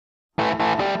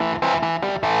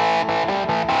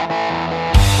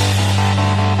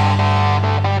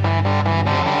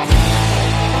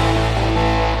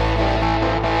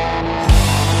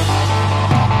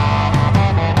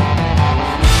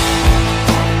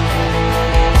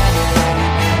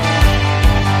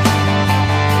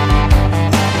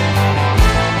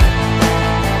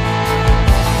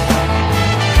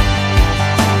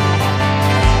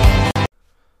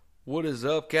is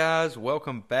up, guys?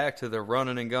 Welcome back to the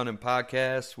Running and Gunning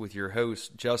podcast with your hosts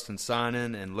Justin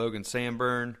Sinan and Logan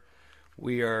Sanburn.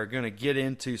 We are going to get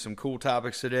into some cool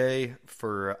topics today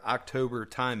for October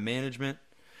time management.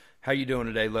 How you doing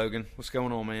today, Logan? What's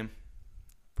going on, man?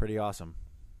 Pretty awesome.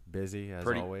 Busy as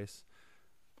always.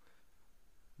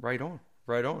 Right on.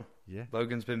 Yeah.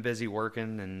 Logan's been busy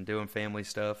working and doing family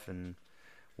stuff, and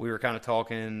we were kind of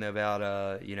talking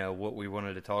about what we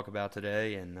wanted to talk about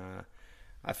today, and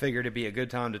I figured it'd be a good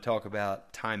time to talk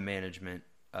about time management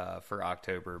for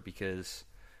October, because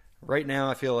right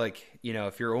now I feel like,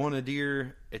 if you're on a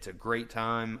deer, it's a great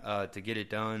time to get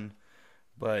it done.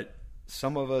 But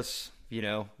some of us,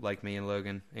 like me and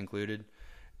Logan included,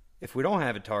 if we don't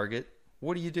have a target,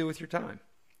 what do you do with your time?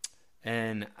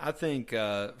 And I think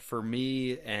for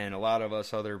me and a lot of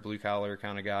us other blue-collar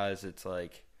kind of guys, it's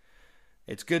like,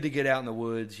 it's good to get out in the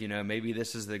woods. Maybe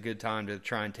this is the good time to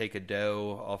try and take a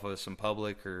doe off of some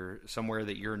public or somewhere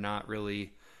that you're not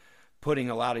really putting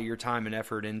a lot of your time and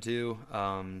effort into.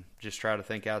 Just try to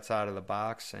think outside of the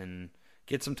box and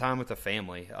get some time with the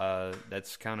family.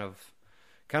 That's kind of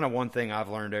one thing I've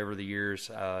learned over the years.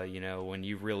 When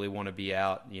you really want to be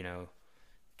out,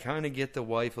 kind of get the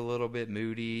wife a little bit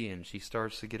moody, and she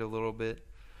starts to get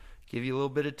give you a little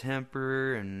bit of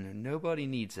temper, and nobody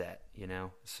needs that,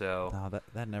 So no,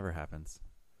 that never happens.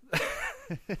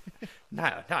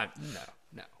 No.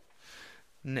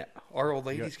 Our old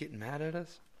lady's getting mad at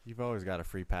us. You've always got a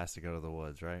free pass to go to the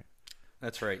woods, right?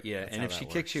 That's right. Yeah, and if she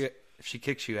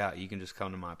kicks you out, you can just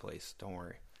come to my place. Don't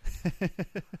worry.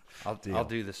 I'll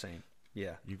do the same.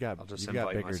 Yeah, you got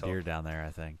bigger deer down there,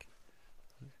 I think.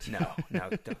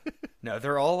 No,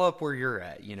 they're all up where you're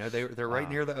at. They're right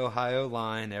near the Ohio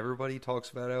line. Everybody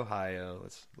talks about Ohio.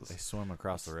 They swim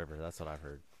across the river. That's what I've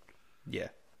heard. Yeah,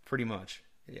 pretty much.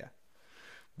 Yeah.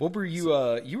 What were you?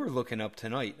 You were looking up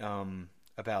tonight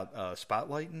about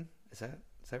spotlighting. Is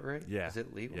that right? Yeah. Is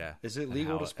it legal? Yeah. Is it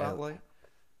legal to spotlight?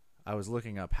 I was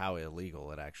looking up how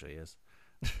illegal it actually is.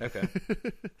 Okay.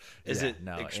 Is it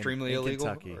extremely illegal?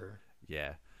 Kentucky,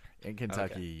 yeah. In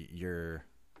Kentucky, you're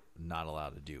not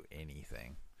allowed to do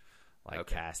anything.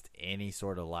 Cast any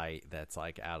sort of light that's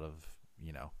out of,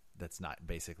 that's not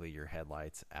basically your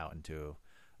headlights out into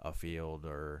a field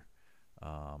or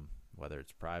whether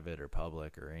it's private or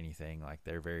public or anything.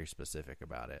 They're very specific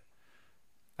about it.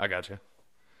 I gotcha.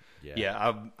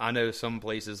 Yeah, I know some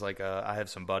places I have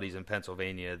some buddies in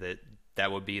Pennsylvania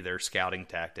that would be their scouting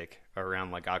tactic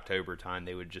around October time.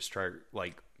 They would just start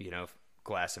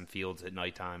glassing fields at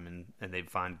nighttime and they'd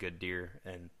find good deer,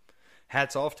 and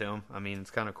hats off to them. I mean,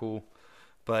 it's kind of cool.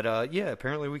 But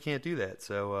apparently we can't do that.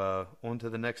 So on to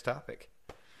the next topic.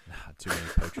 Too many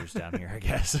poachers down here, I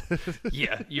guess.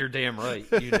 Yeah, you're damn right.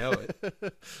 You know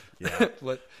it. Yeah.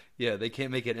 Yeah, they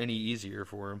can't make it any easier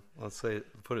for them.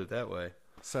 Put it that way.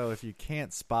 So if you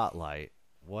can't spotlight,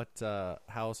 how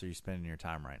else are you spending your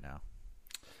time right now?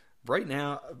 Right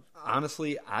now,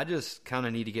 honestly, I just kind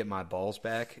of need to get my balls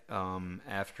back.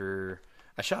 After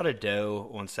I shot a doe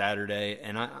on Saturday,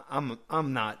 and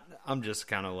I'm just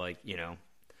kind of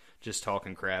just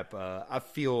talking crap. I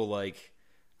feel like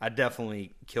I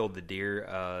definitely killed the deer.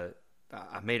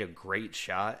 I made a great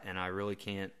shot, and I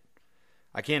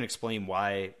can't explain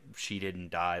why she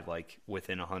didn't die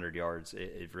within 100 yards.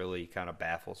 It really kind of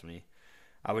baffles me.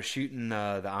 I was shooting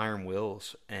the Iron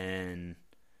Wills, and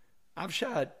I've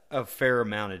shot a fair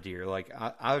amount of deer.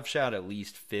 I've shot at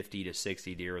least 50 to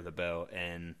 60 deer with a bow,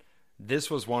 and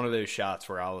this was one of those shots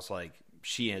where I was like,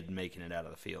 she ain't making it out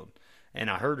of the field.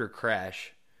 And I heard her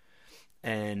crash,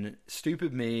 and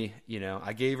stupid me,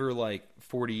 I gave her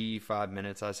 45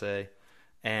 minutes, I say.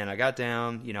 And I got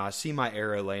down, I see my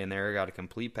arrow laying there. I got a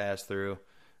complete pass through.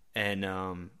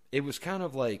 And it was kind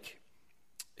of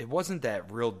it wasn't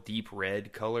that real deep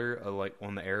red color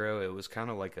on the arrow. It was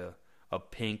kind of a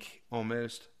pink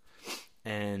almost.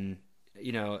 And,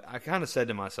 I kind of said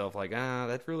to myself,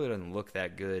 that really doesn't look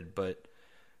that good. But,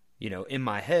 in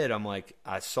my head, I'm like,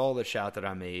 I saw the shot that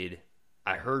I made.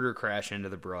 I heard her crash into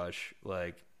the brush.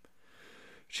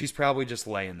 She's probably just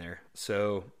laying there.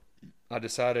 So I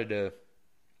decided to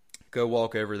go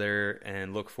walk over there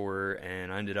and look for her,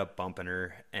 and I ended up bumping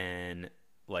her, and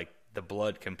the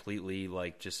blood completely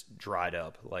just dried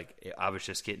up. I was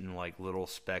just getting little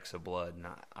specks of blood, and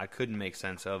I couldn't make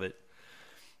sense of it.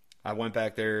 I went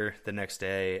back there the next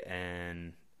day,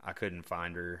 and I couldn't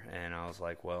find her, and I was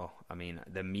like, well, I mean,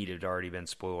 the meat had already been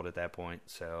spoiled at that point,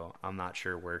 so I'm not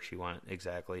sure where she went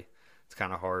exactly. It's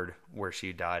kind of hard where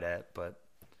she died at, but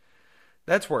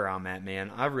that's where I'm at, man.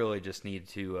 I really just need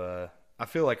to I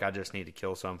feel like I just need to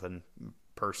kill something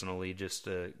personally just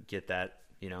to get that,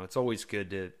 it's always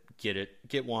good to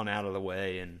get one out of the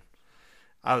way and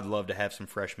I would love to have some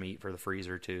fresh meat for the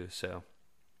freezer too. So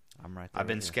I'm right there. I've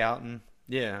been scouting.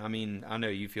 Yeah, I mean, I know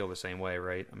you feel the same way,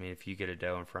 right? I mean, if you get a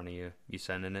doe in front of you, you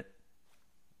sending it?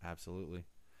 Absolutely.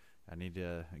 I need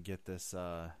to get this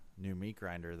new meat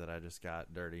grinder that I just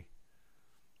got dirty.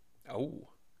 Oh,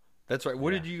 that's right.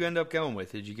 What did you end up going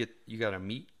with? You got a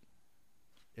meat?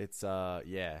 It's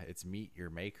it's Meat Your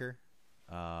Maker.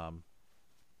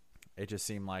 It just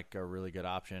seemed like a really good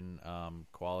option.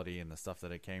 Quality and the stuff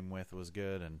that it came with was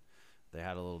good, and they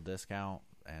had a little discount,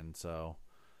 and so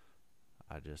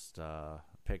I just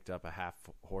picked up a half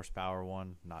horsepower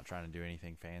one, not trying to do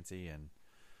anything fancy. And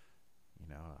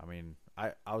I mean,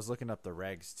 I was looking up the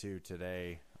regs too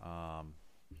today.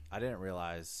 I didn't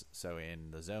realize, so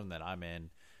in the zone that I'm in,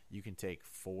 you can take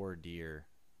 4 deer,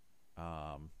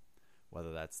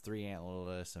 whether that's 3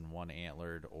 antlerless and 1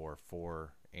 antlered or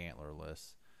 4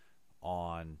 antlerless,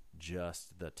 on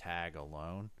just the tag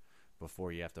alone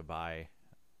before you have to buy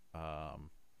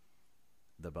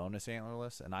the bonus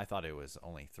antlerless. And I thought it was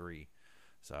only 3.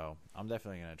 So I'm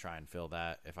definitely going to try and fill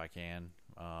that if I can,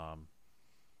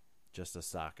 just to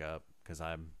stock up, because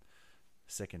I'm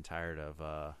sick and tired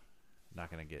of not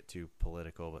going to get too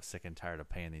political, but sick and tired of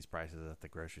paying these prices at the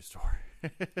grocery store.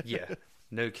 Yeah,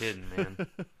 no kidding, man.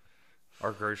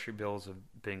 Our grocery bills have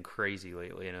been crazy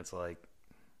lately, and it's like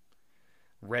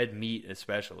red meat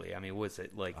especially. I mean, what's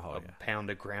it like pound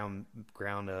of ground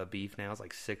beef now? It's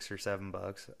like $6 or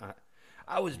 $7.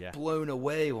 I was blown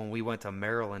away when we went to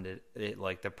Maryland at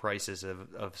like the prices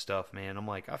of stuff, man. I'm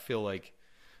like, I feel like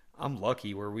I'm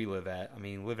lucky where we live at. I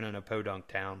mean, living in a podunk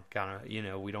town, kind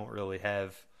of, we don't really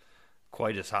have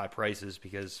quite as high prices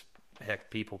because, heck,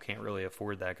 people can't really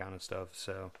afford that kind of stuff.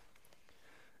 So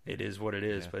it is what it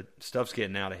is. But stuff's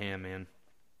getting out of hand, man.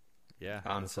 Yeah.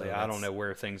 Honestly, so I don't know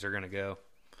where things are going to go.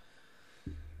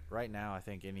 Right now, I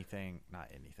think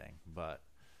but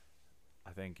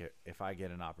I think if I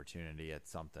get an opportunity at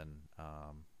something,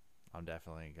 I'm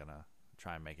definitely going to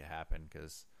try and make it happen,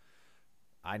 because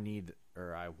I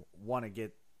want to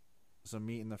get some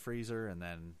meat in the freezer, and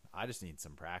then I just need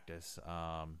some practice.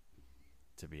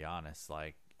 To be honest,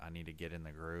 like, I need to get in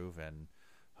the groove and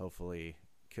hopefully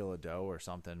kill a doe or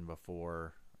something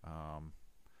before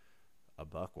a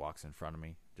buck walks in front of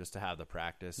me, just to have the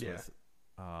practice with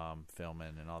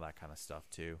filming and all that kind of stuff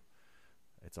too.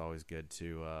 It's always good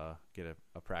to get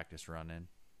a practice run in.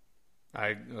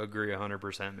 I agree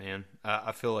 100%, man.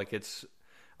 I feel like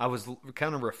I was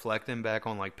kind of reflecting back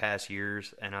on like past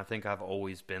years, and I think I've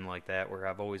always been like that, where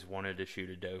I've always wanted to shoot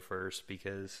a doe first,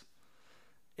 because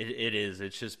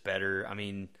it's just better. I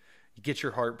mean, you get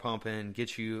your heart pumping,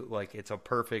 it's a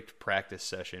perfect practice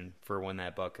session for when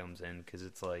that buck comes in, because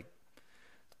it's like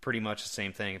pretty much the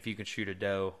same thing. If you can shoot a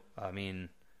doe, I mean,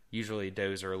 usually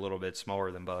does are a little bit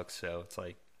smaller than bucks, so it's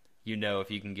like,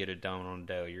 if you can get it done on a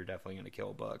doe, you're definitely going to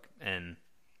kill a buck. And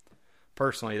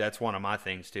personally, that's one of my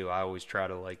things too. I always try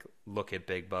to like look at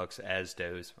big bucks as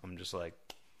does. I'm just like,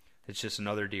 it's just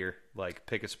another deer. Like,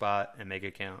 pick a spot and make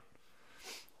it count,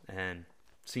 and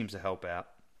seems to help out.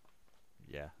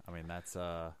 Yeah, I mean, that's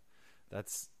I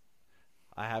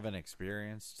haven't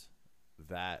experienced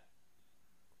that,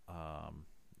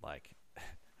 like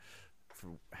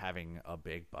having a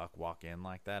big buck walk in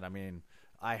like that. I mean,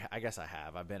 I guess I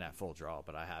have. I've been at full draw,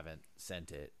 but I haven't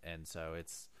sent it, and so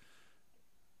it's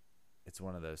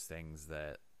one of those things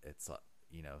that it's,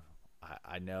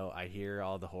 I know I hear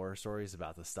all the horror stories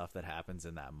about the stuff that happens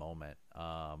in that moment,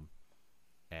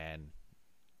 and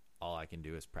all I can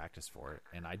do is practice for it.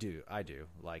 And I do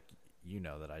like,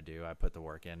 that I do. I put the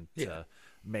work in to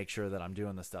make sure that I'm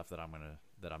doing the stuff that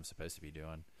I'm supposed to be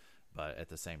doing. But at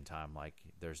the same time, like,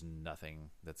 there's nothing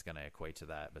that's going to equate to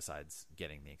that besides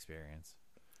getting the experience.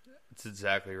 That's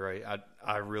exactly right.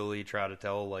 I really try to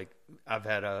tell, like, I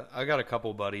got a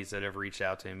couple buddies that have reached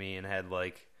out to me and had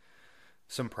like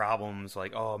some problems,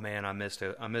 like, oh man, I missed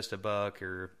a buck,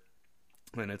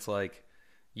 and it's like,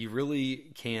 you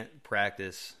really can't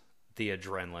practice the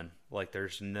adrenaline. Like,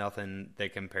 there's nothing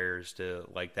that compares to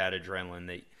like that adrenaline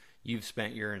that you've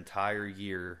spent your entire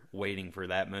year waiting for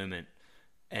that moment.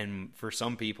 And for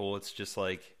some people, it's just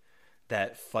like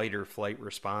that fight or flight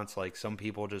response. Like, some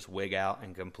people just wig out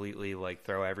and completely like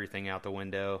throw everything out the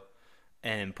window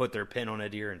and put their pin on a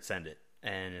deer and send it.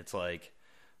 And it's like,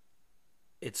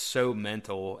 it's so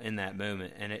mental in that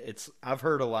moment. And I've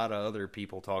heard a lot of other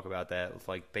people talk about that with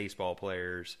like baseball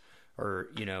players or,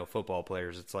 football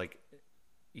players. It's like,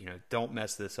 don't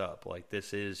mess this up. Like,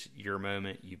 this is your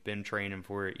moment. You've been training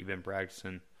for it. You've been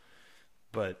practicing.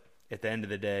 But at the end of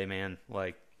the day, man,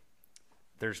 like,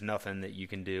 there's nothing that you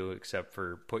can do except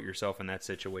for put yourself in that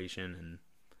situation and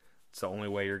It's the only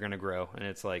way you're going to grow. And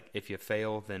it's like, if you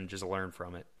fail, then just learn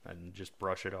from it and just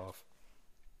brush it off.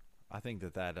 I think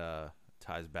that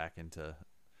ties back into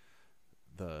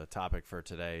the topic for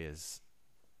today is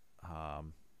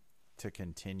to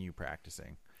continue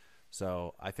practicing.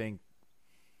 So I think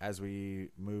as we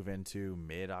move into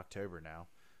mid-October now,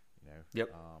 Yep.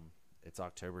 It's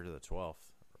October to the 12th.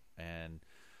 And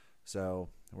so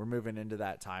we're moving into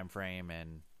that time frame,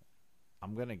 and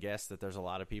I'm going to guess that there's a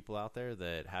lot of people out there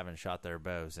that haven't shot their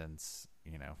bow since,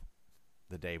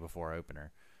 the day before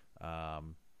opener.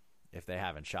 If they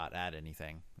haven't shot at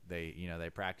anything, they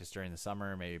practiced during the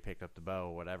summer, maybe picked up the bow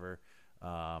or whatever,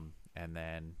 and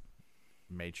then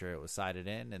made sure it was sighted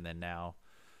in. And then now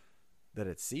that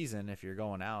it's season, if you're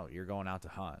going out to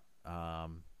hunt.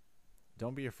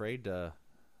 Don't be afraid to,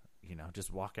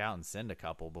 just walk out and send a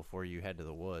couple before you head to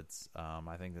the woods.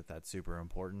 I think that that's super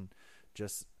important.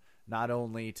 Just not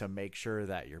only to make sure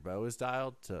that your bow is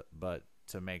dialed, but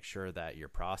to make sure that your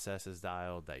process is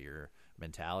dialed, that your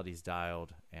mentality's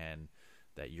dialed, and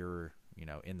that you're,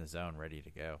 in the zone ready to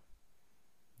go.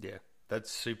 Yeah, that's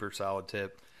a super solid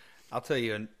tip. I'll tell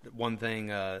you one thing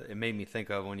it made me think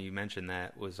of when you mentioned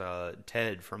that was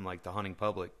Ted from like the Hunting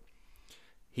Public.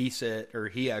 He said, or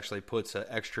he actually puts an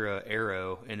extra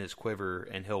arrow in his quiver,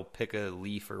 and he'll pick a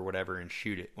leaf or whatever and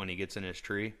shoot it when he gets in his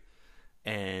tree.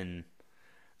 And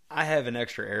I have an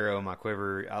extra arrow in my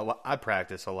quiver. I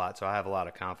practice a lot, so I have a lot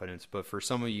of confidence. But for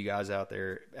some of you guys out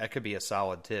there, that could be a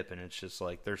solid tip, and it's just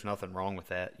like there's nothing wrong with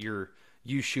that.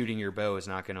 You shooting your bow is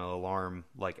not going to alarm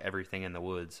like everything in the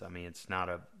woods. I mean, it's not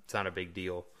a big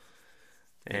deal.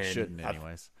 It shouldn't,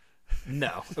 anyways.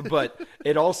 No, but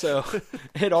it also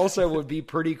would be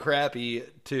pretty crappy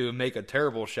to make a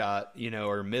terrible shot,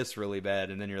 or miss really bad,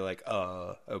 and then you're like,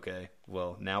 okay,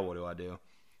 well, now what do I do?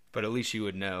 But at least you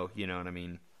would know, you know what I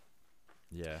mean?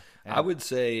 Yeah. I would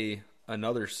say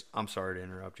I'm sorry to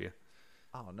interrupt you.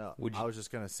 Oh, no. I was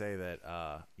just going to say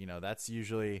that, that's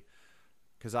usually,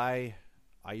 because I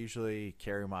usually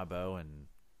carry my bow and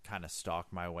kind of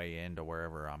stalk my way into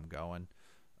wherever I'm going.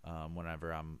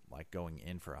 Whenever I'm like going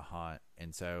in for a hunt.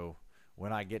 And so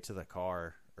when I get to the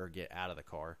car or get out of the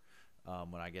car,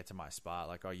 when I get to my spot,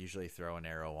 like I'll usually throw an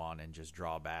arrow on and just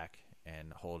draw back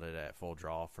and hold it at full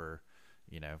draw for,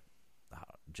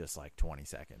 just like 20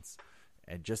 seconds.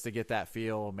 And just to get that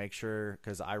feel, make sure,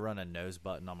 because I run a nose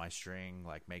button on my string,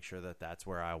 like make sure that that's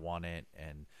where I want it.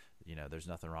 And, there's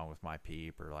nothing wrong with my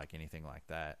peep or like anything like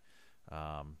that.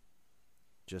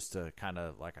 Just to kind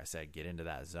of, like I said, get into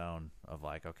that zone of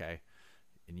like, okay.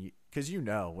 And because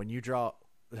when you draw,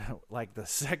 like the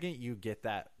second you get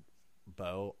that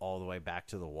bow all the way back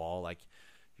to the wall, like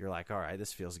you're like, all right,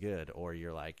 this feels good. Or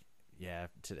you're like, yeah,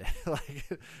 today, like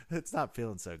it's not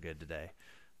feeling so good today.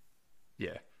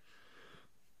 Yeah.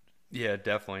 Yeah,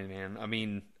 definitely, man. I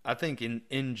mean, I think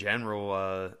in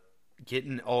general,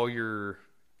 getting all your,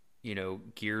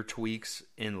 gear tweaks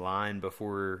in line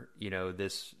before,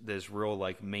 this real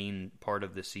like main part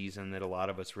of the season that a lot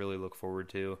of us really look forward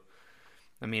to.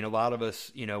 I mean, a lot of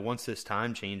us, once this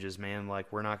time changes, man,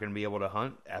 like we're not going to be able to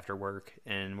hunt after work,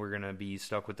 and we're going to be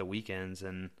stuck with the weekends.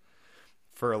 And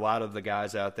for a lot of the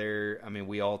guys out there, I mean,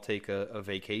 we all take a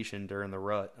vacation during the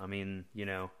rut. I mean,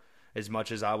 as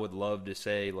much as I would love to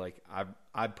say, like,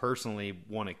 I personally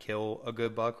want to kill a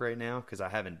good buck right now because I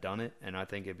haven't done it, and I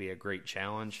think it'd be a great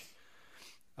challenge.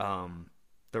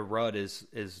 The rut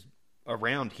is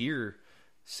around here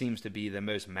seems to be the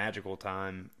most magical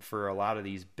time for a lot of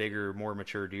these bigger, more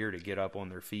mature deer to get up on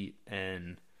their feet,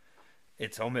 and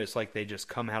it's almost like they just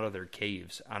come out of their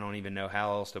caves. I don't even know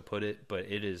how else to put it, but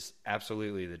it is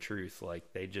absolutely the truth.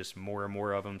 Like, they just, more and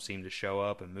more of them seem to show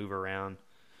up and move around.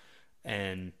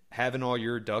 And having all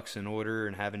your ducks in order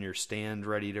and having your stand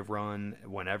ready to run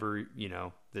whenever,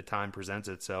 the time presents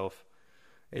itself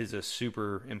is a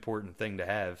super important thing to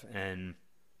have. And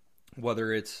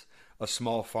whether it's a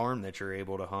small farm that you're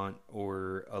able to hunt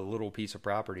or a little piece of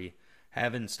property,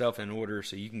 having stuff in order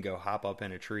so you can go hop up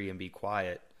in a tree and be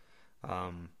quiet,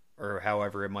 or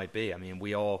however it might be. I mean,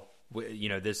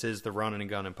 this is the Running and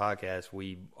Gunning podcast.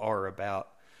 We are about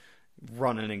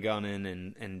running and gunning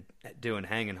and doing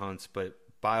hanging hunts, but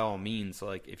by all means,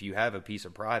 like, if you have a piece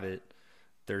of private,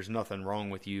 there's nothing wrong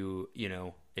with you,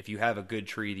 if you have a good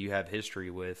tree that you have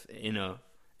history with in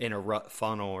a rut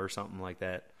funnel or something like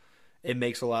that, it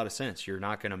makes a lot of sense. You're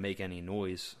not going to make any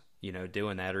noise,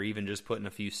 doing that, or even just putting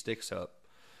a few sticks up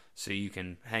so you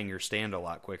can hang your stand a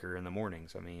lot quicker in the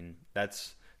mornings. I mean,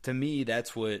 to me,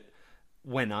 that's what,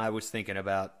 when I was thinking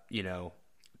about,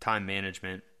 time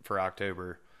management for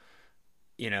October,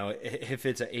 if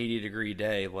it's an 80-degree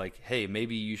day, like, hey,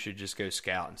 maybe you should just go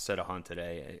scout instead of hunt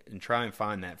today and try and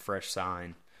find that fresh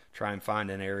sign. try and find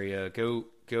an area. Go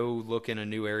look in a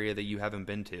new area that you haven't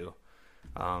been to.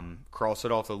 Cross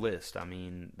it off the list. I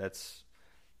mean, that's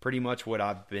pretty much what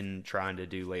I've been trying to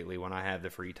do lately when I have the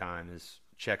free time, is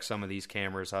check some of these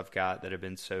cameras I've got that have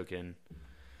been soaking.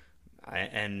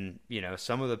 And, you know,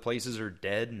 some of the places are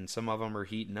dead and some of them are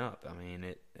heating up. I mean,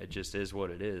 it just is what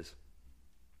it is.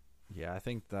 Yeah, I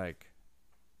think, like,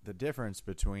 the difference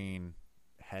between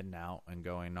heading out and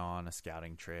going on a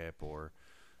scouting trip or,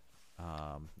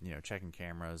 you know, checking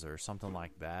cameras or something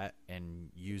like that and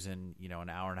using, you know, an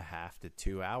hour and a half to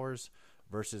 2 hours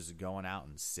versus going out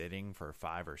and sitting for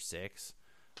 5 or 6,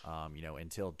 you know,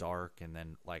 until dark. And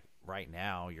then, like, right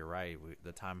now, you're right,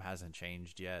 the time hasn't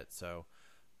changed yet. So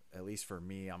at least for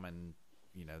me, I'm in,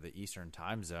 you know, the Eastern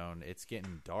time zone. It's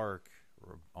getting dark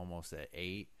almost at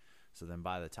 8. So then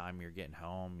by the time you're getting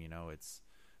home, you know, it's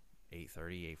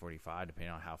 8:30, 8:45,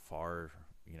 depending on how far,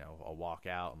 you know, a walk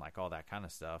out and like all that kind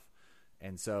of stuff.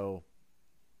 And so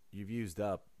you've used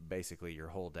up basically your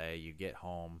whole day. You get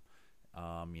home,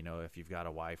 you know, if you've got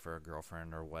a wife or a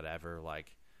girlfriend or whatever,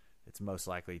 like, it's most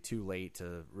likely too late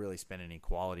to really spend any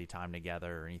quality time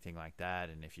together or anything like that.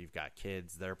 And if you've got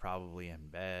kids, they're probably in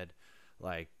bed.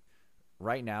 Like,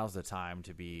 right now's the time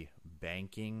to be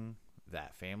banking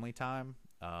that family time,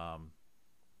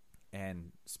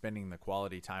 and spending the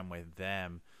quality time with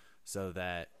them so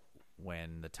that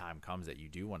when the time comes that you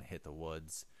do want to hit the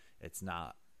woods, it's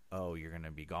not, oh, you're going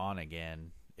to be gone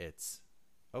again. It's,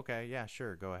 okay, yeah,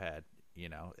 sure, go ahead. You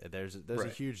know, there's right. A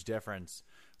huge difference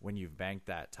when you've banked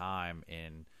that time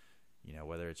in, you know,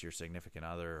 whether it's your significant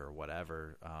other or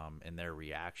whatever, and their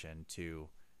reaction to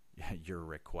your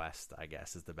request, I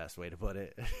guess, is the best way to put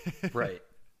it. Right.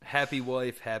 Happy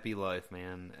wife, happy life,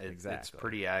 man. Exactly. It's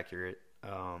pretty accurate.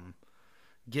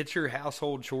 Get your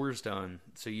household chores done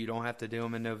so you don't have to do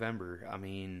them in November. I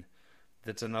mean,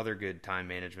 that's another good time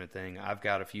management thing. I've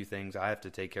got a few things I have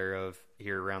to take care of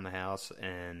here around the house,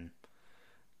 and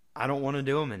I don't want to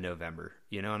do them in November.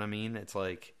 You know what I mean? It's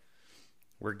like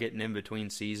we're getting in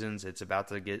between seasons. It's about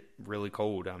to get really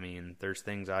cold. I mean, there's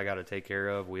things I got to take care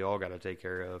of. We all got to take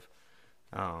care of.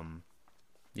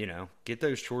 You know, get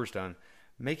those chores done.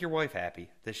 Make your wife happy.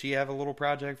 Does she have a little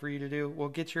project for you to do? Well,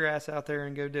 get your ass out there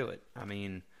and go do it. I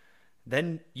mean,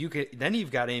 then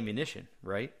you've got ammunition,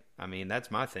 right? I mean, that's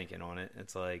my thinking on it.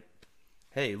 It's like,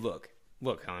 hey, look,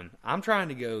 hon, I'm trying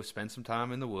to go spend some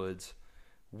time in the woods.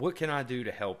 What can I do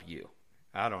to help you?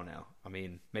 I don't know. I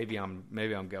mean, maybe I'm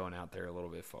going out there a little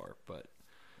bit far, but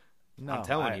no, I'm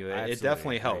telling you, it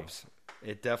definitely helps.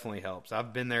 It definitely helps.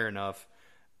 I've been there enough.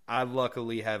 I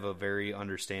luckily have a very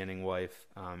understanding wife.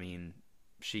 I mean,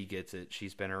 she gets it.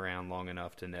 She's been around long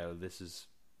enough to know this is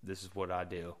what I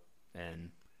do, and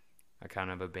I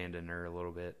kind of abandoned her a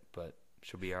little bit, but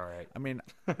she'll be all right. I mean,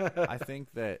 I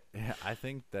think that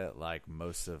like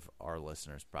most of our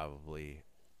listeners probably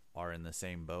are in the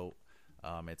same boat.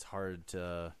 It's hard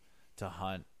to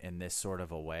hunt in this sort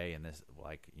of a way, in this,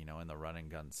 like, you know, in the run and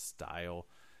gun style,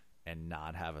 and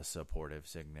not have a supportive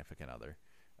significant other.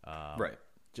 Right.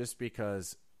 Just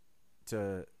because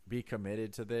to be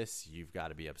committed to this, you've got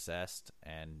to be obsessed,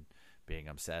 and being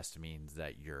obsessed means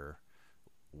that you're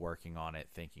working on it,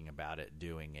 thinking about it,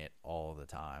 doing it all the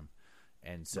time.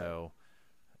 And so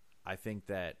right. I think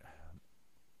that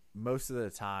most of the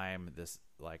time, this,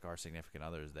 like, our significant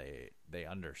others, they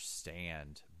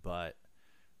understand, but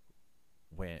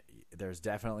when there's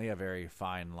definitely a very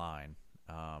fine line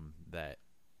that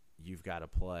you've got to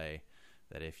play,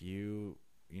 that if you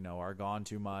know, are gone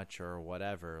too much or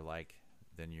whatever, like,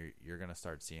 then you're going to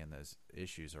start seeing those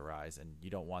issues arise, and you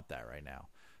don't want that right now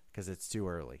because it's too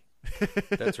early.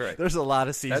 That's right. There's a lot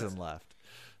of season left.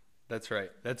 That's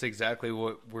right. That's exactly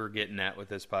what we're getting at with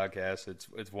this podcast.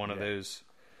 It's one of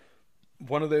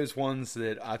those ones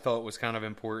that I thought was kind of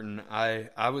important.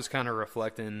 I was kind of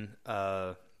reflecting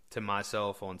to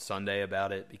myself on Sunday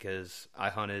about it, because I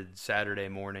hunted Saturday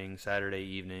morning, Saturday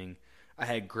evening. I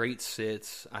had great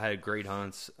sits. I had great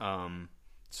hunts.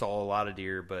 Saw a lot of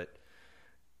deer, but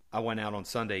I went out on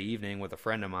Sunday evening with a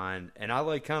friend of mine, and I,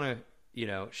 like, kind of, you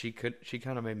know, she kind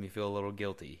of made me feel a little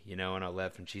guilty, you know, and I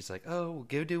left, and she's like, "Oh,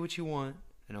 go do what you want."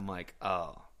 And I'm like,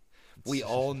 "Oh, we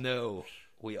all know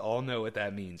what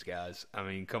that means, guys. I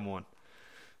mean, come on."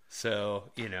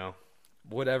 So, you know,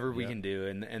 whatever we can do.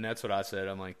 And that's what I said.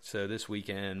 I'm like, so this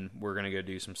weekend we're going to go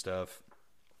do some stuff.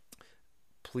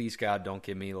 Please, God, don't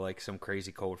give me, like, some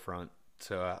crazy cold front,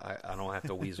 so I don't have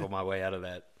to weasel my way out of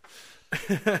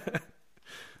that.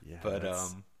 Yeah, but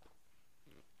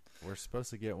we're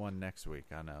supposed to get one next week,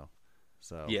 I know.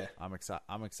 So yeah, I'm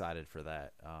excited for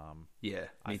that. Yeah,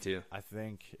 me too. I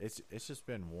think it's just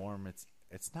been warm.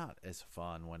 It's not as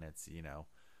fun when it's, you know,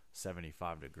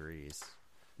 75 degrees.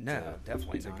 No,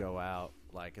 definitely to not. go out,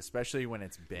 like, especially when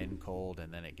it's been cold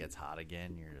and then it gets hot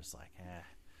again. You're just like, eh.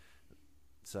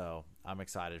 So I'm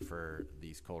excited for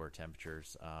these colder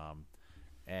temperatures.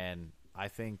 And I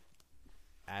think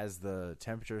as the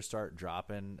temperatures start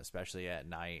dropping, especially at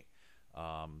night,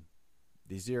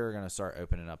 these deer are going to start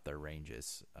opening up their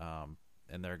ranges.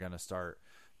 And they're going to start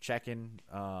checking,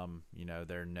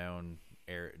 their known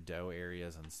doe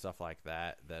areas and stuff like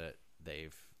that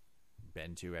they've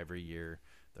been to every year.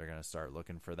 They're going to start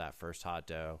looking for that first hot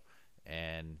doe.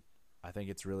 And I think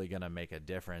it's really going to make a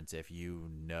difference if you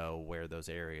know where those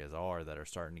areas are that are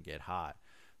starting to get hot.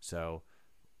 So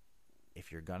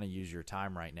if you're going to use your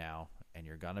time right now and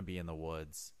you're going to be in the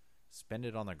woods, spend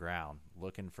it on the ground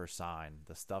looking for sign,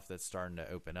 the stuff that's starting to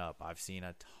open up. I've seen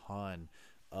a ton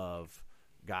of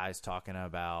guys talking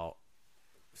about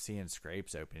seeing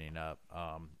scrapes opening up.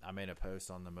 I made a post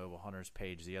on the Mobile Hunters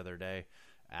page the other day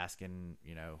asking,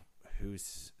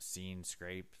 who's seen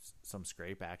some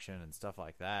scrape action and stuff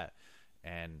like that.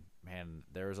 And man,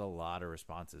 there's a lot of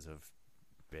responses of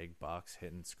big bucks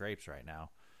hitting scrapes right now.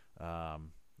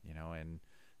 And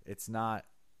it's not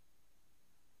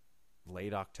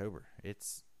late October.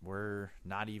 We're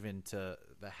not even to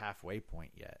the halfway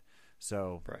point yet.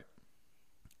 So right.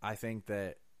 I think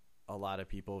that a lot of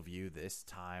people view this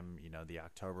time, the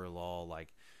October lull,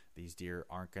 like these deer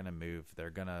aren't going to move. They're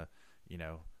going to,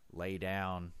 lay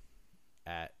down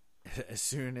as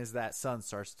soon as that sun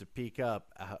starts to peak up,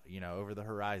 over the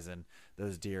horizon.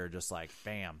 Those deer are just like,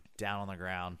 bam, down on the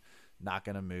ground, not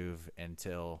going to move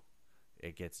until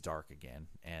it gets dark again.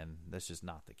 And that's just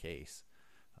not the case.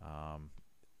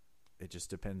 It just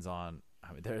depends on,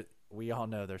 we all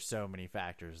know there's so many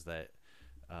factors that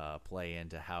play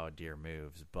into how a deer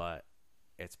moves, but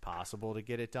it's possible to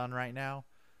get it done right now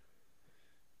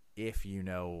if you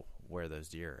know where those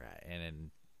deer are at.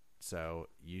 And so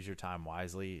use your time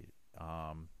wisely.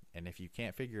 And if you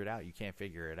can't figure it out, you can't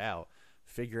figure it out.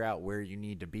 Figure out where you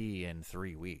need to be in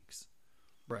 3 weeks.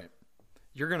 Right.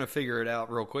 You're going to figure it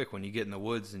out real quick when you get in the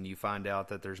woods and you find out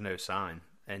that there's no sign,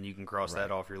 and you can cross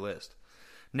that off your list.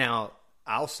 Now,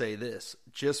 I'll say this,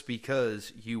 just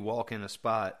because you walk in a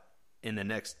spot in the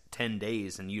next 10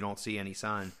 days and you don't see any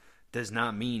sign does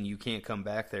not mean you can't come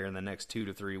back there in the next 2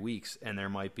 to 3 weeks and there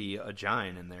might be a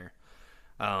giant in there.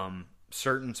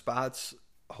 Certain spots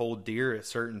hold deer at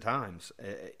certain times.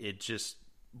 It just,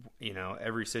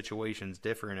 every situation's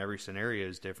different. Every scenario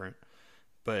is different.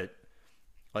 But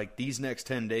like these next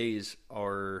 10 days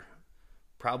are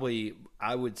probably,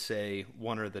 I would say,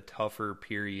 one of the tougher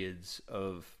periods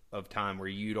of time where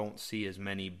you don't see as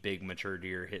many big mature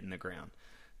deer hitting the ground.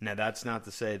 Now, that's not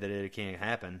to say that it can't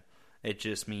happen. It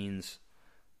just means,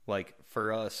 like,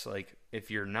 for us, like, if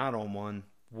you're not on one,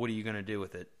 what are you going to do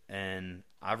with it? And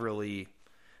I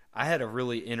had a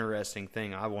really interesting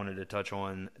thing I wanted to touch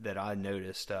on that I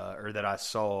noticed, or that I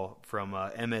saw from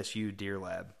MSU Deer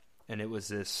Lab. And it was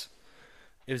this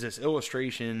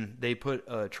illustration. They put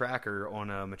a tracker on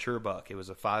a mature buck. It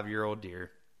was a 5-year-old deer.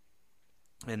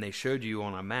 And they showed you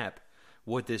on a map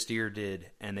what this deer did.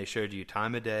 And they showed you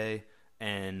time of day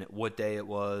and what day it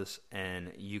was,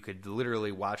 and you could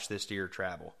literally watch this deer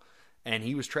travel. And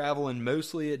he was traveling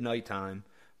mostly at nighttime,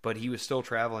 but he was still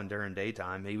traveling during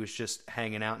daytime. He was just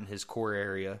hanging out in his core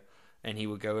area, and he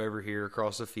would go over here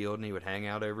across the field, and he would hang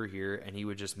out over here, and he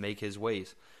would just make his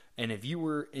ways. And if you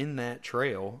were in that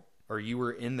trail, or you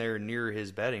were in there near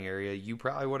his bedding area, you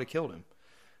probably would have killed him.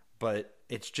 But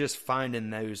it's just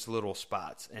finding those little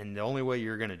spots. And the only way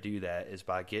you're going to do that is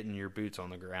by getting your boots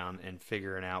on the ground and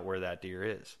figuring out where that deer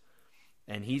is.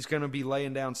 And he's going to be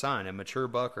laying down sign. A mature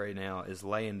buck right now is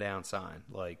laying down sign.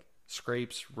 Like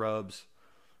scrapes, rubs.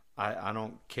 I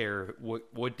don't care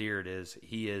what deer it is.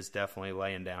 He is definitely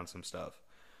laying down some stuff.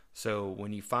 So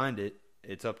when you find it,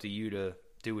 it's up to you to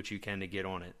do what you can to get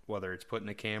on it. Whether it's putting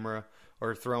a camera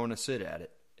or throwing a sit at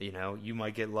it. You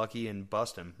might get lucky and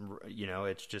bust him.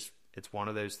 It's one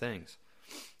of those things.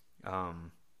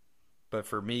 But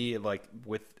for me, like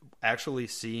with actually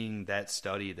seeing that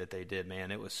study that they did,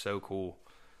 man, it was so cool.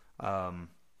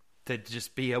 To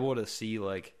just be able to see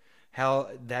like how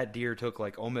that deer took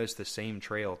like almost the same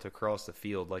trail to cross the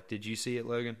field. Like, did you see it,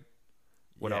 Logan?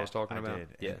 What I was talking about? Did.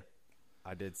 Yeah.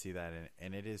 I did see that.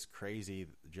 And it is crazy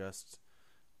just,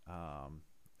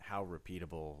 how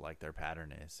repeatable like their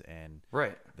pattern is, and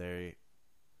right,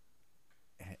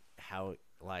 how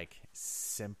like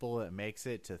simple it makes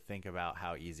it to think about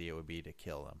how easy it would be to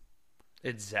kill them.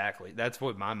 Exactly, that's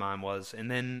what my mind was. And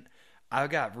then I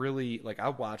got really like, I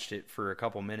watched it for a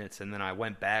couple minutes, and then I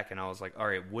went back and I was like, all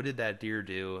right, what did that deer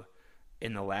do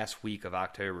in the last week of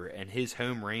October? And his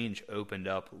home range opened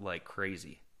up like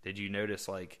crazy. Did you notice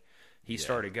like he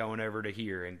started going over to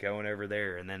here and going over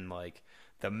there, and then like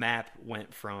the map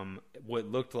went from what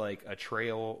looked like a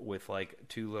trail with like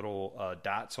two little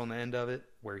dots on the end of it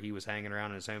where he was hanging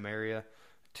around in his home area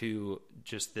to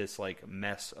just this like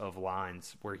mess of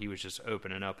lines where he was just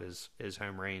opening up his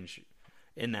home range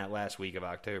in that last week of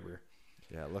October.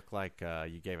 Yeah, it looked like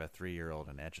you gave a 3-year-old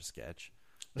an Etch-a-Sketch.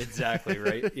 Exactly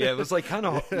right. Yeah, it was like kind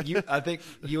of. I think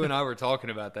you and I were talking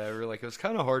about that. We were like, it was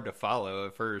kind of hard to follow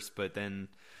at first, but then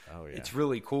it's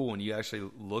really cool when you actually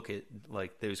look at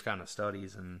like those kind of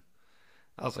studies. And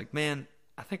I was like, man,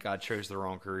 I think I chose the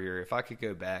wrong career. If I could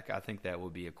go back, I think that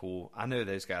would be a cool. I know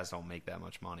those guys don't make that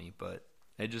much money, but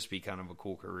it'd just be kind of a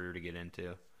cool career to get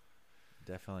into.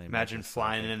 Definitely. Imagine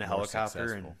flying in a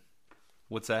helicopter and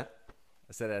what's that?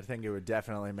 I said I think it would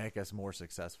definitely make us more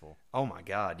successful. Oh my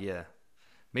God, yeah.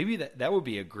 Maybe that would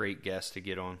be a great guest to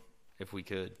get on if we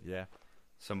could. Yeah.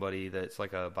 Somebody that's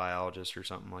like a biologist or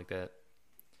something like that.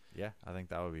 Yeah, I think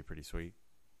that would be pretty sweet.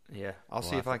 Yeah, I'll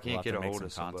see if I can't get a hold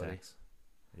of somebody.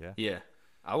 Yeah. Yeah,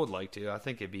 I would like to. I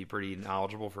think it'd be pretty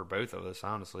knowledgeable for both of us,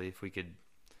 honestly, if we could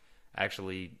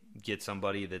actually get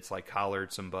somebody that's like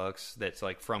collared some bucks that's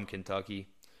like from Kentucky.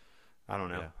 I don't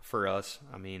know. Yeah. For us,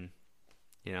 I mean,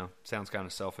 you know, sounds kind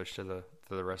of selfish to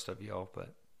the rest of y'all,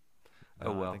 but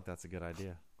oh well. I think that's a good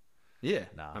idea. Yeah.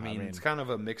 I mean, it's kind of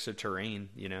a mix of terrain,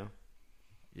 you know.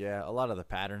 Yeah, a lot of the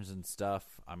patterns and stuff.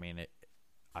 I mean,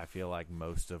 I feel like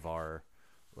most of our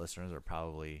listeners are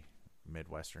probably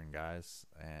Midwestern guys,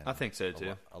 and I think so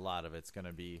too. A lot of it's going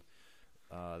to be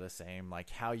the same. Like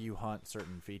how you hunt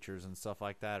certain features and stuff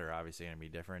like that are obviously going to be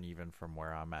different, even from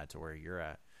where I'm at to where you're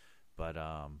at. But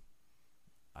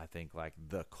I think like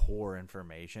the core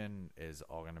information is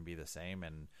all going to be the same,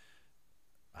 and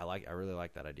I really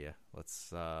like that idea. Let's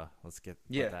put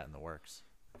that in the works.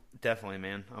 Definitely,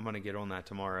 man. I'm gonna get on that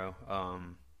tomorrow.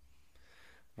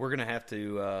 We're gonna have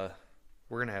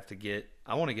to get.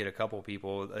 I want to get a couple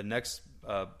people. The next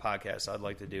podcast I'd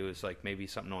like to do is like maybe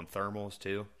something on thermals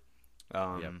too.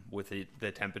 With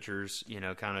the temperatures, you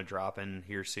know, kind of dropping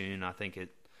here soon. I think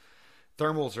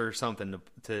thermals are something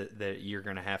that you're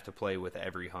going to have to play with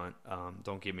every hunt.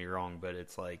 Don't get me wrong, but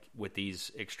it's like with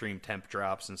these extreme temp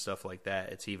drops and stuff like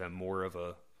that, it's even more of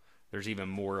there's even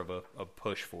more of a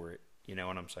push for it. You know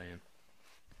what I'm saying?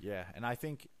 Yeah, and I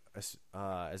think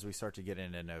as we start to get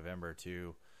into November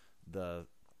too, the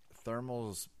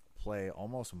thermals play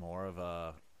almost more of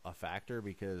a factor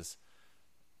because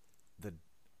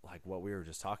like what we were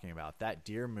just talking about, that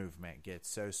deer movement gets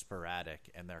so sporadic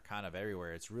and they're kind of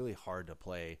everywhere. It's really hard to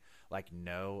play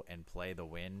and play the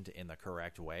wind in the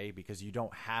correct way because you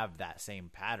don't have that same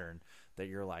pattern that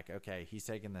you're like, okay, he's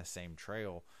taking the same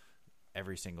trail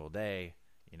every single day.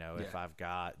 You know, if I've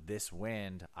got this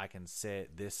wind, I can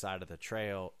sit this side of the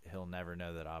trail. He'll never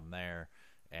know that I'm there,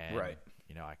 and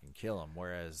you know, I can kill him.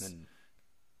 Whereas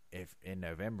if in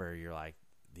November you're like,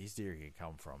 these deer can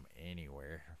come from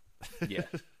anywhere. Yeah.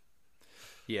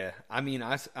 Yeah. I mean,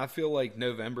 I feel like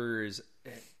November is,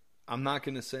 I'm not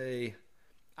going to say,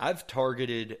 I've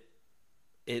targeted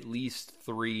at least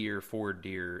 3 or 4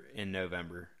 deer in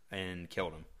November and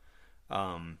killed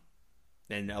them.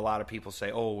 And a lot of people say,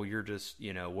 oh, well, you're just,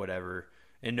 you know, whatever.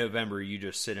 In November, you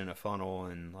just sit in a funnel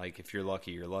and like, if you're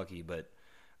lucky, you're lucky. But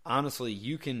honestly,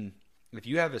 you can, if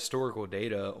you have historical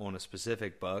data on a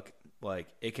specific buck, like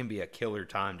it can be a killer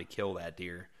time to kill that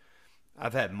deer.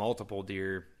 I've had multiple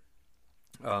deer.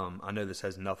 I know this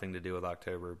has nothing to do with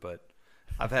October, but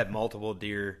I've had multiple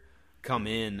deer come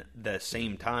in the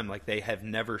same time. Like they have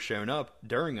never shown up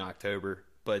during October,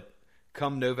 but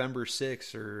come November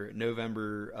 6th or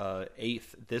November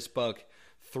 8th, this buck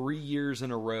 3 years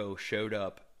in a row showed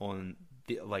up on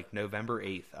like November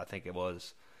 8th, I think it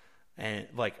was. And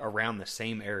like around the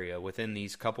same area within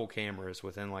these couple cameras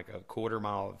within like a quarter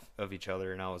mile of each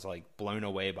other. And I was like blown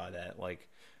away by that. Like,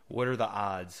 what are the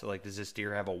odds? Like, does this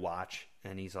deer have a watch?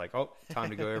 And he's like, oh, time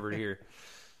to go over here.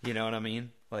 You know what I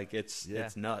mean? Like it's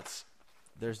nuts.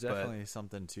 There's definitely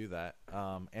something to that.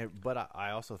 But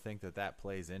I also think that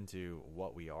plays into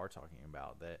what we are talking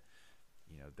about, that,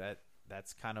 you know,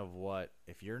 that's kind of what,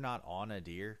 if you're not on a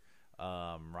deer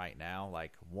right now,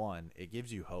 like one, it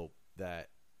gives you hope that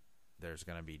there's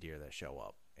going to be deer that show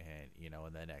up and, you know,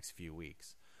 in the next few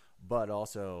weeks, but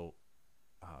also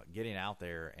getting out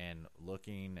there and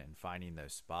looking and finding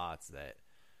those spots that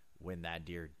when that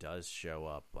deer does show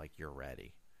up, like you're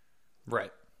ready.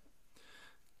 Right.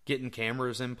 Getting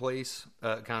cameras in place,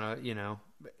 kind of, you know,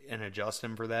 and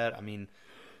adjusting for that. I mean,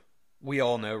 we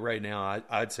all know right now,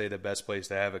 I'd say the best place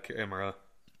to have a camera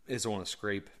is on a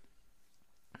scrape.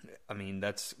 I mean,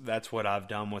 that's what I've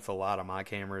done with a lot of my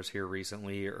cameras here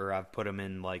recently, or I've put them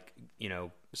in like, you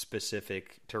know,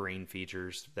 specific terrain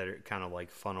features that are kind of like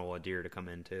funnel a deer to come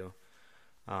into.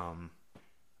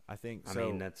 I think. I So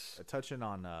mean, that's touching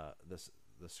on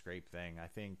the scrape thing. I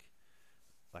think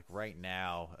like right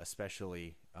now,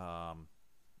 especially,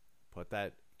 put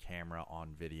that camera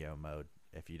on video mode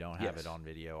if you don't have yes. it on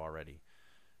video already,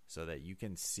 so that you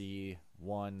can see,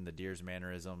 one, the deer's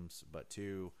mannerisms, but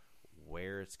two,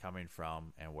 where it's coming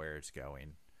from and where it's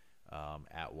going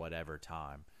at whatever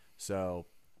time. So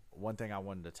one thing I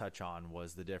wanted to touch on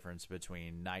was the difference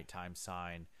between nighttime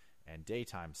sign and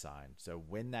daytime sign. So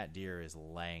when that deer is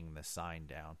laying the sign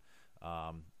down,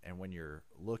 and when you're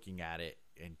looking at it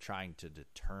and trying to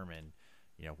determine,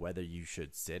 whether you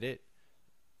should sit it,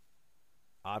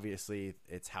 obviously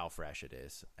it's how fresh it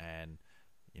is. And,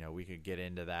 we could get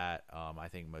into that. I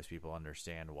think most people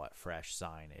understand what fresh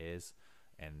sign is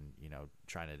and,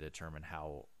 trying to determine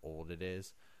how old it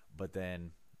is. But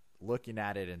then looking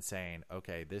at it and saying,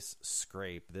 okay, this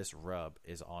scrape, this rub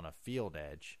is on a field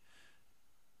edge,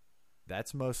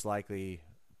 that's most likely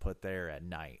put there at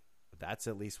night. That's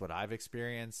at least what I've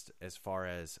experienced as far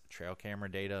as trail camera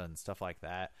data and stuff like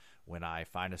that. When I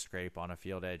find a scrape on a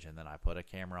field edge and then I put a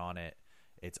camera on it,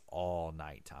 it's all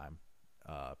nighttime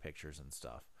pictures and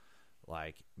stuff.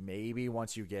 Like maybe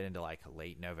once you get into like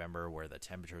late November where the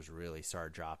temperatures really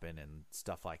start dropping and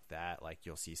stuff like that, like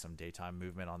you'll see some daytime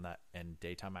movement on that and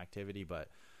daytime activity. But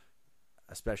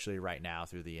especially right now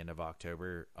through the end of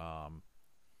October,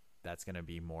 that's going to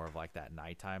be more of like that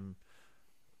nighttime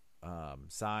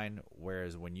sign.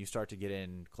 Whereas when you start to get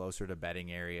in closer to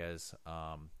bedding areas,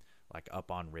 like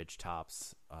up on ridge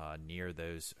tops, near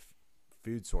those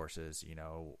food sources,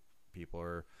 people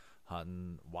are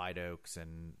hunting white oaks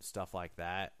and stuff like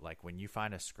that. Like when you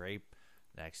find a scrape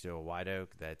next to a white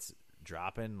oak that's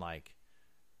dropping, like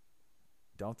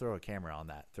don't throw a camera on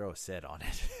that, throw a sit on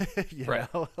it. Right.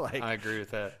 Like I agree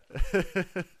with that.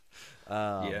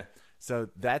 Yeah. So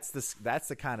that's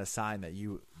the kind of sign that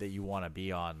you want to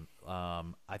be on.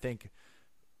 I think,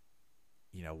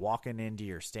 walking into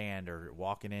your stand or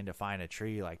walking in to find a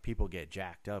tree, like people get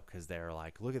jacked up because they're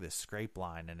like, look at this scrape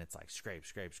line, and it's like scrape,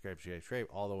 scrape, scrape, scrape, scrape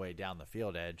all the way down the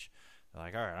field edge. They're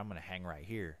like, all right, I'm going to hang right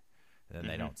here. And then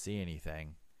they don't see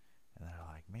anything. And they're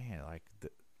like, man, like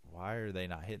why are they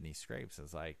not hitting these scrapes?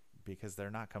 It's like, because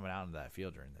they're not coming out into that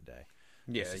field during the day.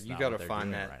 Yeah, you got to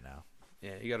find that right now.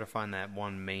 Yeah, you got to find that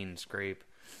one main scrape.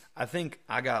 I think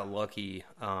I got lucky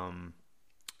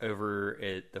over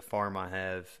at the farm I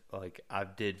have. Like, I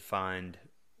did find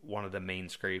one of the main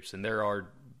scrapes, and there are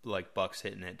like bucks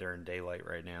hitting it during daylight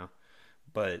right now,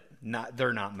 but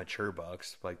they're not mature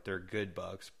bucks. Like, they're good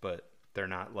bucks, but they're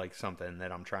not like something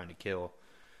that I'm trying to kill.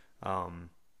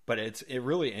 But it's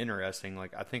really interesting.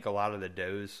 Like, I think a lot of the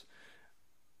does,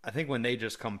 I think when they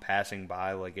just come passing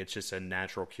by, like it's just a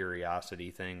natural curiosity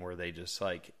thing where they just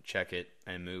like check it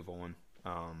and move on.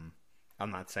 I'm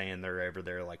not saying they're ever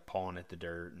there like pawing at the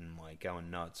dirt and like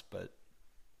going nuts, but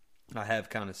I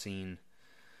have kind of seen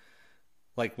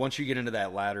like once you get into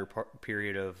that latter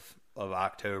period of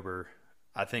October,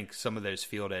 I think some of those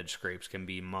field edge scrapes can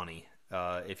be money.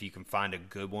 If you can find a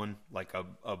good one, like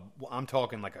I'm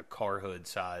talking like a car hood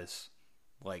size,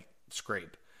 like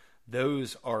scrape.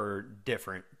 Those are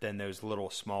different than those little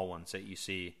small ones that you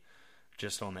see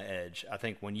just on the edge. I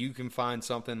think when you can find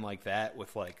something like that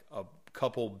with like a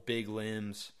couple big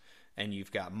limbs and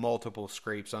you've got multiple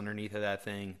scrapes underneath of that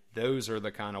thing, those are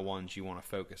the kind of ones you want to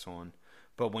focus on.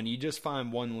 But when you just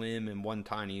find one limb and one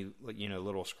tiny,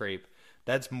 little scrape,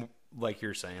 that's like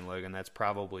you're saying, Logan, that's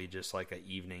probably just like an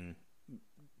evening,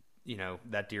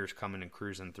 that deer's coming and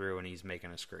cruising through and he's making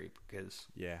a scrape because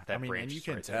I mean, and you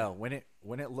can right tell there.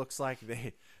 when it looks like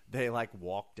they like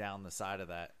walk down the side of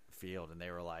that field and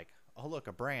they were like, oh look,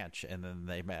 a branch, and then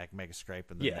they make a scrape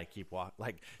and then they keep walking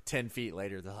like 10 feet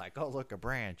later they're like, oh look, a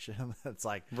branch, and it's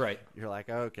like, right, you're like,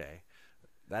 okay,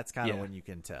 that's kind of when you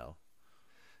can tell.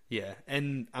 Yeah,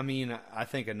 and I mean, I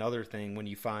think another thing, when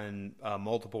you find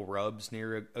multiple rubs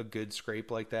near a good scrape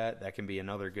like that can be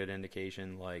another good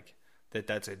indication, like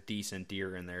that's a decent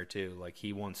deer in there too. Like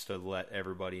he wants to let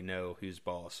everybody know who's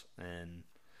boss, and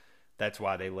that's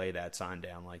why they lay that sign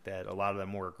down like that. A lot of the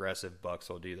more aggressive bucks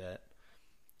will do that.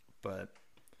 But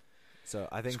so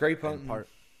I think scrape hunting. Go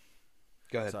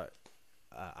ahead. So,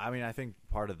 I mean, I think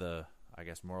part of the, I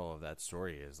guess, moral of that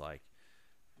story is like,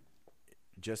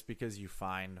 just because you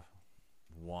find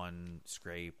one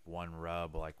scrape, one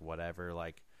rub, like whatever,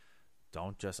 like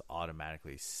don't just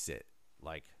automatically sit.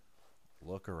 Like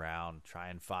look around, try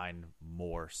and find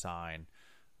more sign,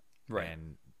 right?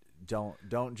 And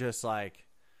don't just like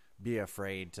be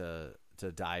afraid to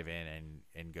dive in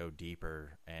and go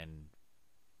deeper and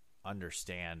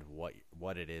understand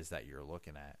what it is that you're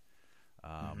looking at.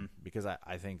 Because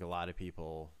I think a lot of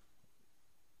people,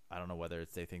 I don't know whether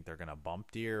it's they think they're going to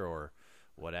bump deer or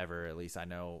whatever. At least I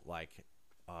know, like,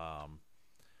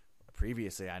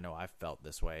 previously I know I've felt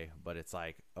this way, but it's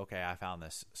like, okay, I found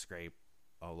this scrape.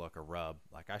 Oh, look, a rub.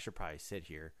 Like, I should probably sit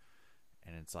here.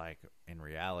 And it's like, in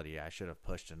reality, I should have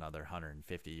pushed another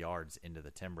 150 yards into the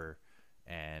timber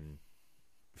and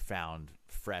found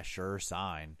fresher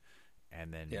sign,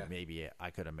 and then maybe I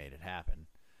could have made it happen.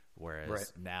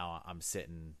 Whereas now I'm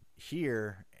sitting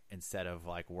here instead of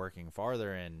like working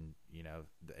farther, and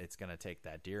it's going to take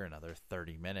that deer another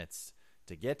 30 minutes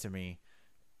to get to me,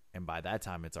 and by that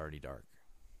time it's already dark.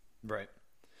 Right.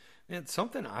 And it's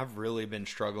something I've really been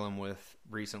struggling with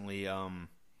recently.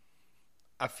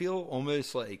 I feel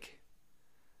almost like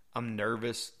I'm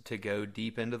nervous to go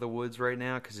deep into the woods right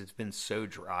now because it's been so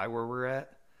dry where we're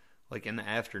at, like in the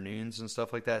afternoons and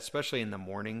stuff like that, especially in the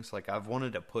mornings. Like, I've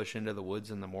wanted to push into the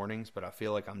woods in the mornings, but I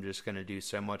feel like I'm just going to do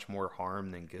so much more harm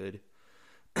than good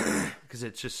because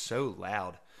it's just so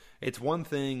loud. It's one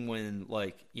thing when,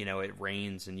 like, it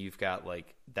rains and you've got,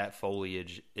 like, that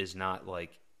foliage is not,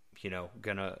 like,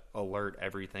 going to alert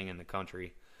everything in the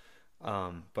country.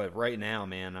 But right now,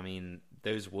 man, I mean,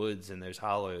 those woods and those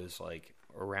hollows, like,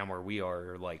 around where we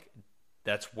are, like,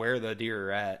 that's where the deer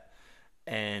are at.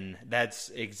 And that's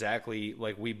exactly,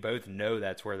 like, we both know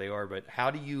that's where they are. But how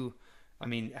am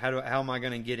I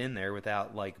going to get in there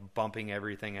without, like, bumping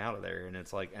everything out of there? And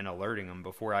it's like, and alerting them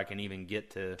before I can even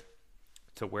get to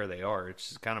where they are. It's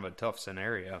just kind of a tough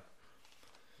scenario.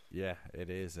 Yeah, it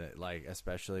is. Like,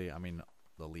 especially, I mean,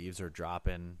 the leaves are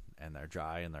dropping and they're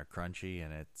dry and they're crunchy,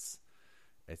 and it's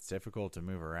difficult to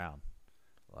move around.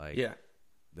 Like,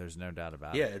 there's no doubt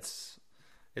about it. Yeah,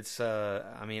 it's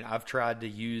I mean, I've tried to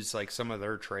use like some of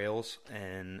their trails,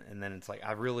 and then it's like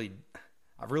I really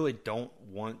don't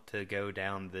want to go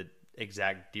down the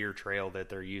exact deer trail that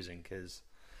they're using, because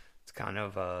it's kind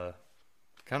of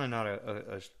not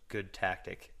a good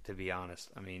tactic, to be honest.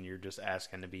 I mean, you're just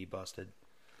asking to be busted.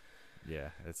 Yeah,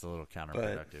 it's a little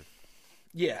counterproductive.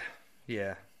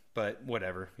 Yeah, but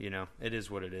whatever, it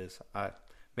is what it is.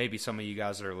 Maybe some of you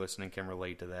guys that are listening can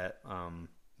relate to that.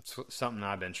 It's something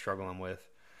I've been struggling with.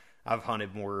 I've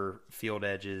hunted more field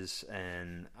edges,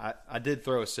 and I did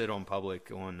throw a sit on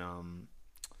public on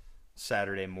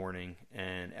Saturday morning,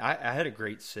 and I had a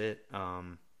great sit.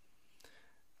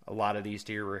 A lot of these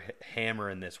deer were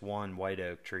hammering this one white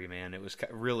oak tree, man. It was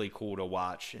really cool to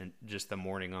watch, and just the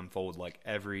morning unfold. Like,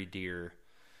 every deer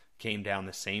came down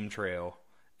the same trail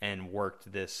and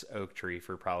worked this oak tree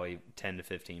for probably 10 to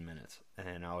 15 minutes.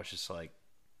 And I was just like,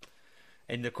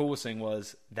 and the coolest thing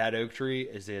was that oak tree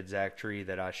is the exact tree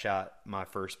that I shot my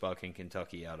first buck in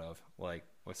Kentucky out of. Like,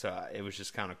 so it was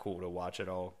just kind of cool to watch it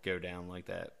all go down like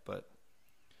that. But,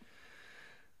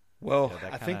 well,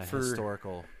 I think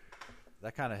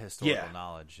that kind of historical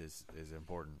knowledge is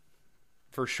important.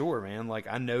 For sure, man. Like,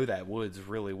 I know that woods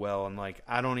really well, and like,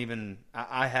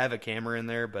 I have a camera in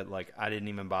there, but like, I didn't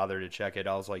even bother to check it.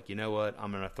 I was like, you know what?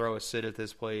 I'm going to throw a sit at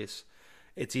this place.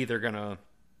 It's either going to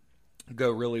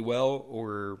go really well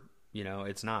or,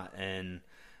 it's not. And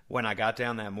when I got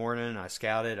down that morning, I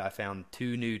scouted, I found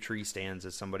 2 new tree stands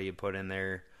that somebody had put in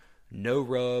there. No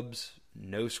rubs,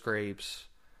 no scrapes,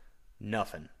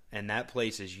 nothing. And that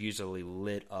place is usually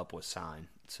lit up with sign.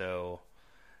 So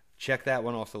check that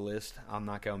one off the list. I'm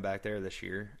not going back there this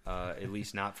year, at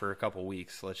least not for a couple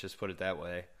weeks. Let's just put it that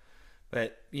way.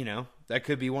 But, that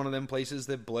could be one of them places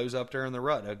that blows up during the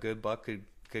rut. A good buck could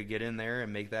get in there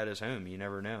and make that his home. You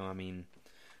never know. I mean,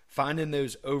 finding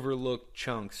those overlooked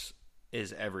chunks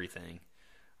is everything.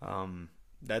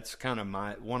 That's kind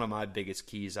of one of my biggest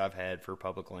keys I've had for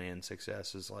public land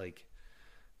success is like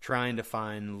trying to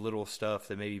find little stuff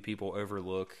that maybe people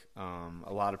overlook.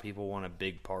 A lot of people want a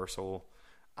big parcel.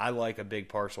 I like a big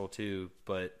parcel too,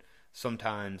 but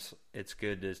sometimes it's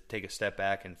good to take a step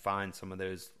back and find some of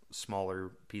those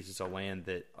smaller pieces of land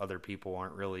that other people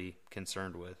aren't really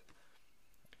concerned with.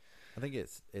 I think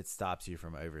it stops you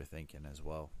from overthinking as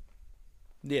well.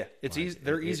 Yeah, it's easy.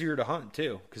 They're easier to hunt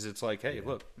too, because it's like, hey,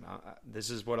 look, this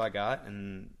is what I got,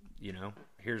 and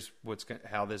here's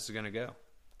how this is going to go.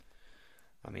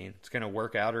 I mean, it's going to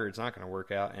work out or it's not going to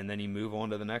work out, and then you move on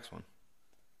to the next one.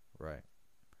 Right.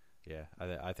 Yeah,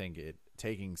 I think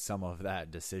taking some of that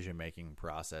decision-making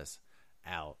process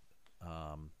out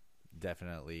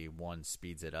definitely, one,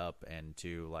 speeds it up, and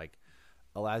two, like,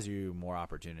 allows you more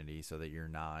opportunity so that you're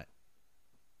not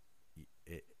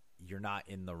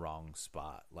in the wrong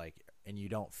spot, like, and you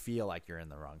don't feel like you're in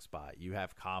the wrong spot. You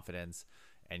have confidence,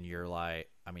 and you're like,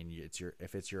 I mean,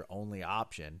 if it's your only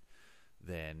option,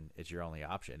 then it's your only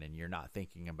option. And you're not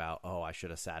thinking about, oh, I should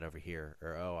have sat over here,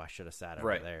 or, oh, I should have sat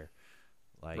over there.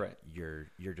 Like,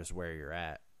 you're just where you're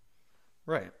at.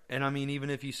 Right. And I mean,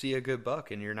 even if you see a good buck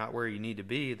and you're not where you need to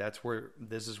be,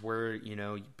 this is where,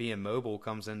 being mobile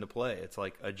comes into play. It's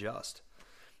like adjust.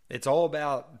 It's all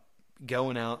about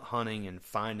going out hunting and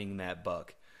finding that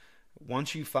buck.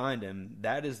 Once you find him,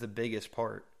 that is the biggest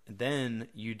part. Then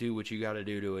you do what you got to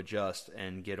do to adjust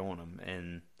and get on them.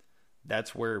 And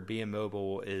that's where being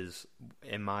mobile is,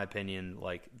 in my opinion,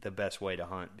 like the best way to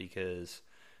hunt, because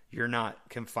you're not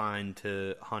confined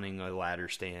to hunting a ladder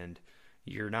stand.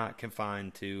 You're not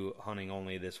confined to hunting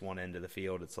only this one end of the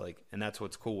field. It's like, and that's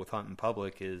what's cool with hunting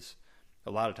public is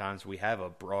a lot of times we have a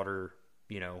broader,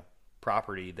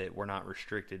 property that we're not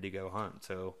restricted to go hunt.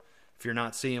 So if you're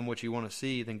not seeing what you want to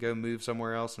see, then go move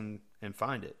somewhere else and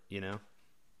find it,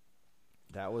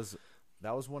 That was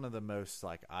one of the most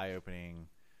like eye-opening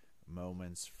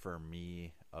moments for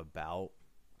me about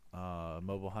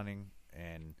mobile hunting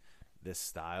and this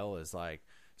style is like,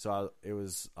 it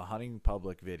was a hunting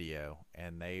public video,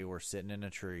 and they were sitting in a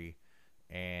tree,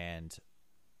 and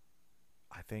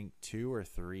I think 2 or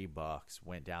 3 bucks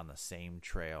went down the same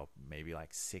trail, maybe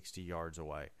like 60 yards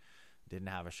away. Didn't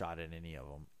have a shot at any of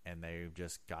them, and they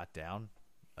just got down,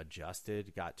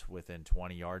 adjusted, got to within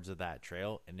 20 yards of that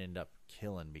trail, and ended up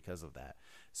killing because of that.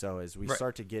 So as we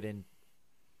start to get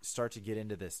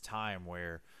into this time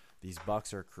where these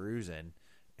bucks are cruising,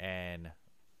 and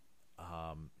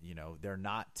they're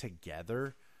not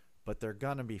together, but they're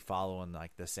gonna be following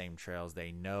like the same trails.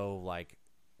 They know like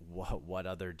what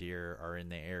other deer are in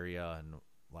the area, and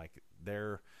like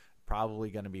they're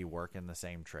probably gonna be working the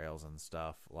same trails and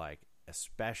stuff. Like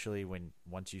especially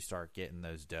once you start getting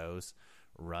those does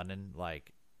running,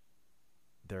 like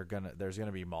there's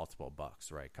gonna be multiple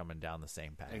bucks coming down the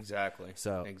same path. Exactly.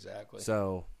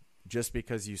 So just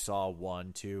because you saw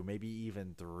 1, 2, maybe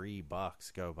even 3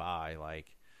 bucks go by,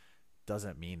 like,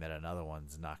 doesn't mean that another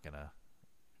one's not gonna.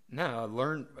 No,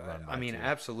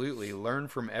 absolutely. Learn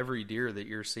from every deer that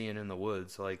you're seeing in the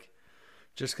woods. Like,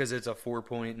 just because it's a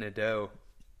 4-point and a doe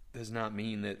does not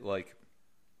mean that, like,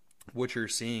 what you're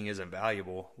seeing isn't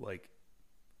valuable. Like,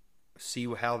 see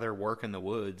how they're working the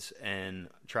woods and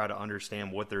try to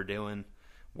understand what they're doing,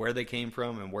 where they came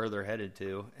from, and where they're headed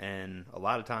to. And a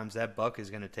lot of times that buck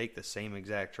is going to take the same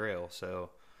exact trail.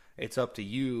 So it's up to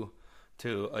you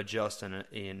to adjust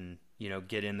and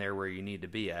get in there where you need to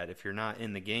be at. If you're not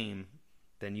in the game,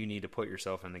 then you need to put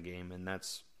yourself in the game. And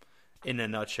that's, in a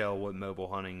nutshell, what mobile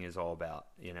hunting is all about.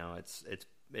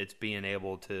 It's being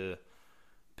able to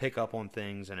pick up on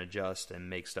things and adjust and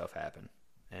make stuff happen.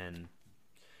 And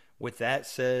with that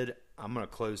said, I'm going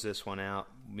to close this one out.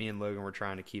 Me and Logan were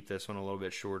trying to keep this one a little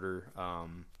bit shorter.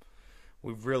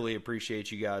 We really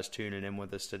appreciate you guys tuning in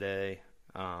with us today.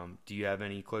 Do you have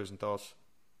any closing thoughts?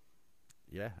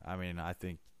 Yeah, I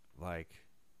think, like,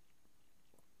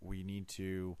 we need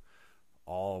to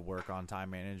all work on time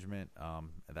management.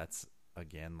 That's,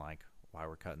 again, like, why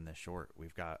we're cutting this short.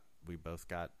 We both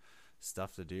got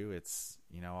stuff to do. It's,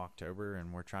 October,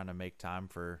 and we're trying to make time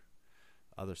for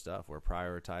other stuff. We're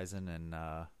prioritizing and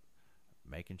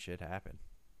making shit happen.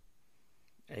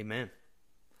 Amen.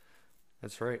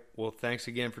 That's right. Well, thanks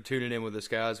again for tuning in with us,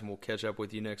 guys, and we'll catch up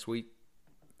with you next week.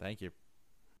 Thank you.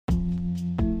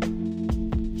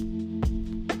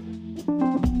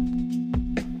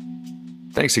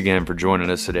 Thanks again for joining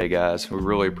us today, guys. We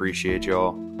really appreciate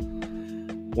y'all.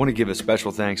 Want to give a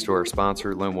special thanks to our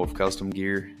sponsor, Lone Wolf Custom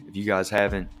Gear. If you guys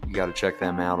haven't, you got to check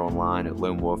them out online at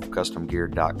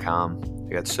lonewolfcustomgear.com.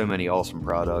 They got so many awesome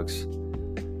products.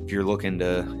 If you're looking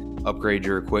to upgrade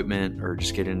your equipment or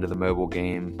just get into the mobile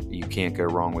game, you can't go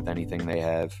wrong with anything they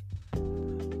have.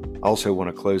 I also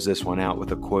want to close this one out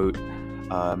with a quote.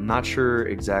 I'm not sure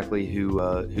exactly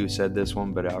who said this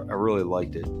one, but I really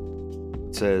liked it.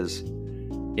 It says,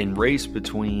 "In race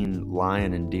between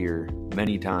lion and deer,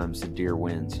 many times the deer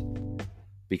wins,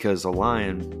 because the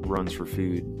lion runs for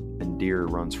food and deer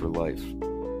runs for life.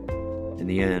 In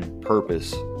the end,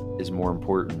 purpose is more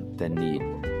important than need."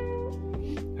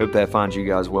 Hope that finds you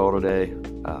guys well today.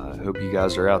 Hope you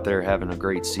guys are out there having a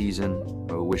great season.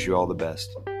 I wish you all the best.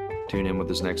 Tune in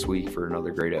with us next week for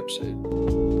another great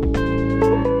episode.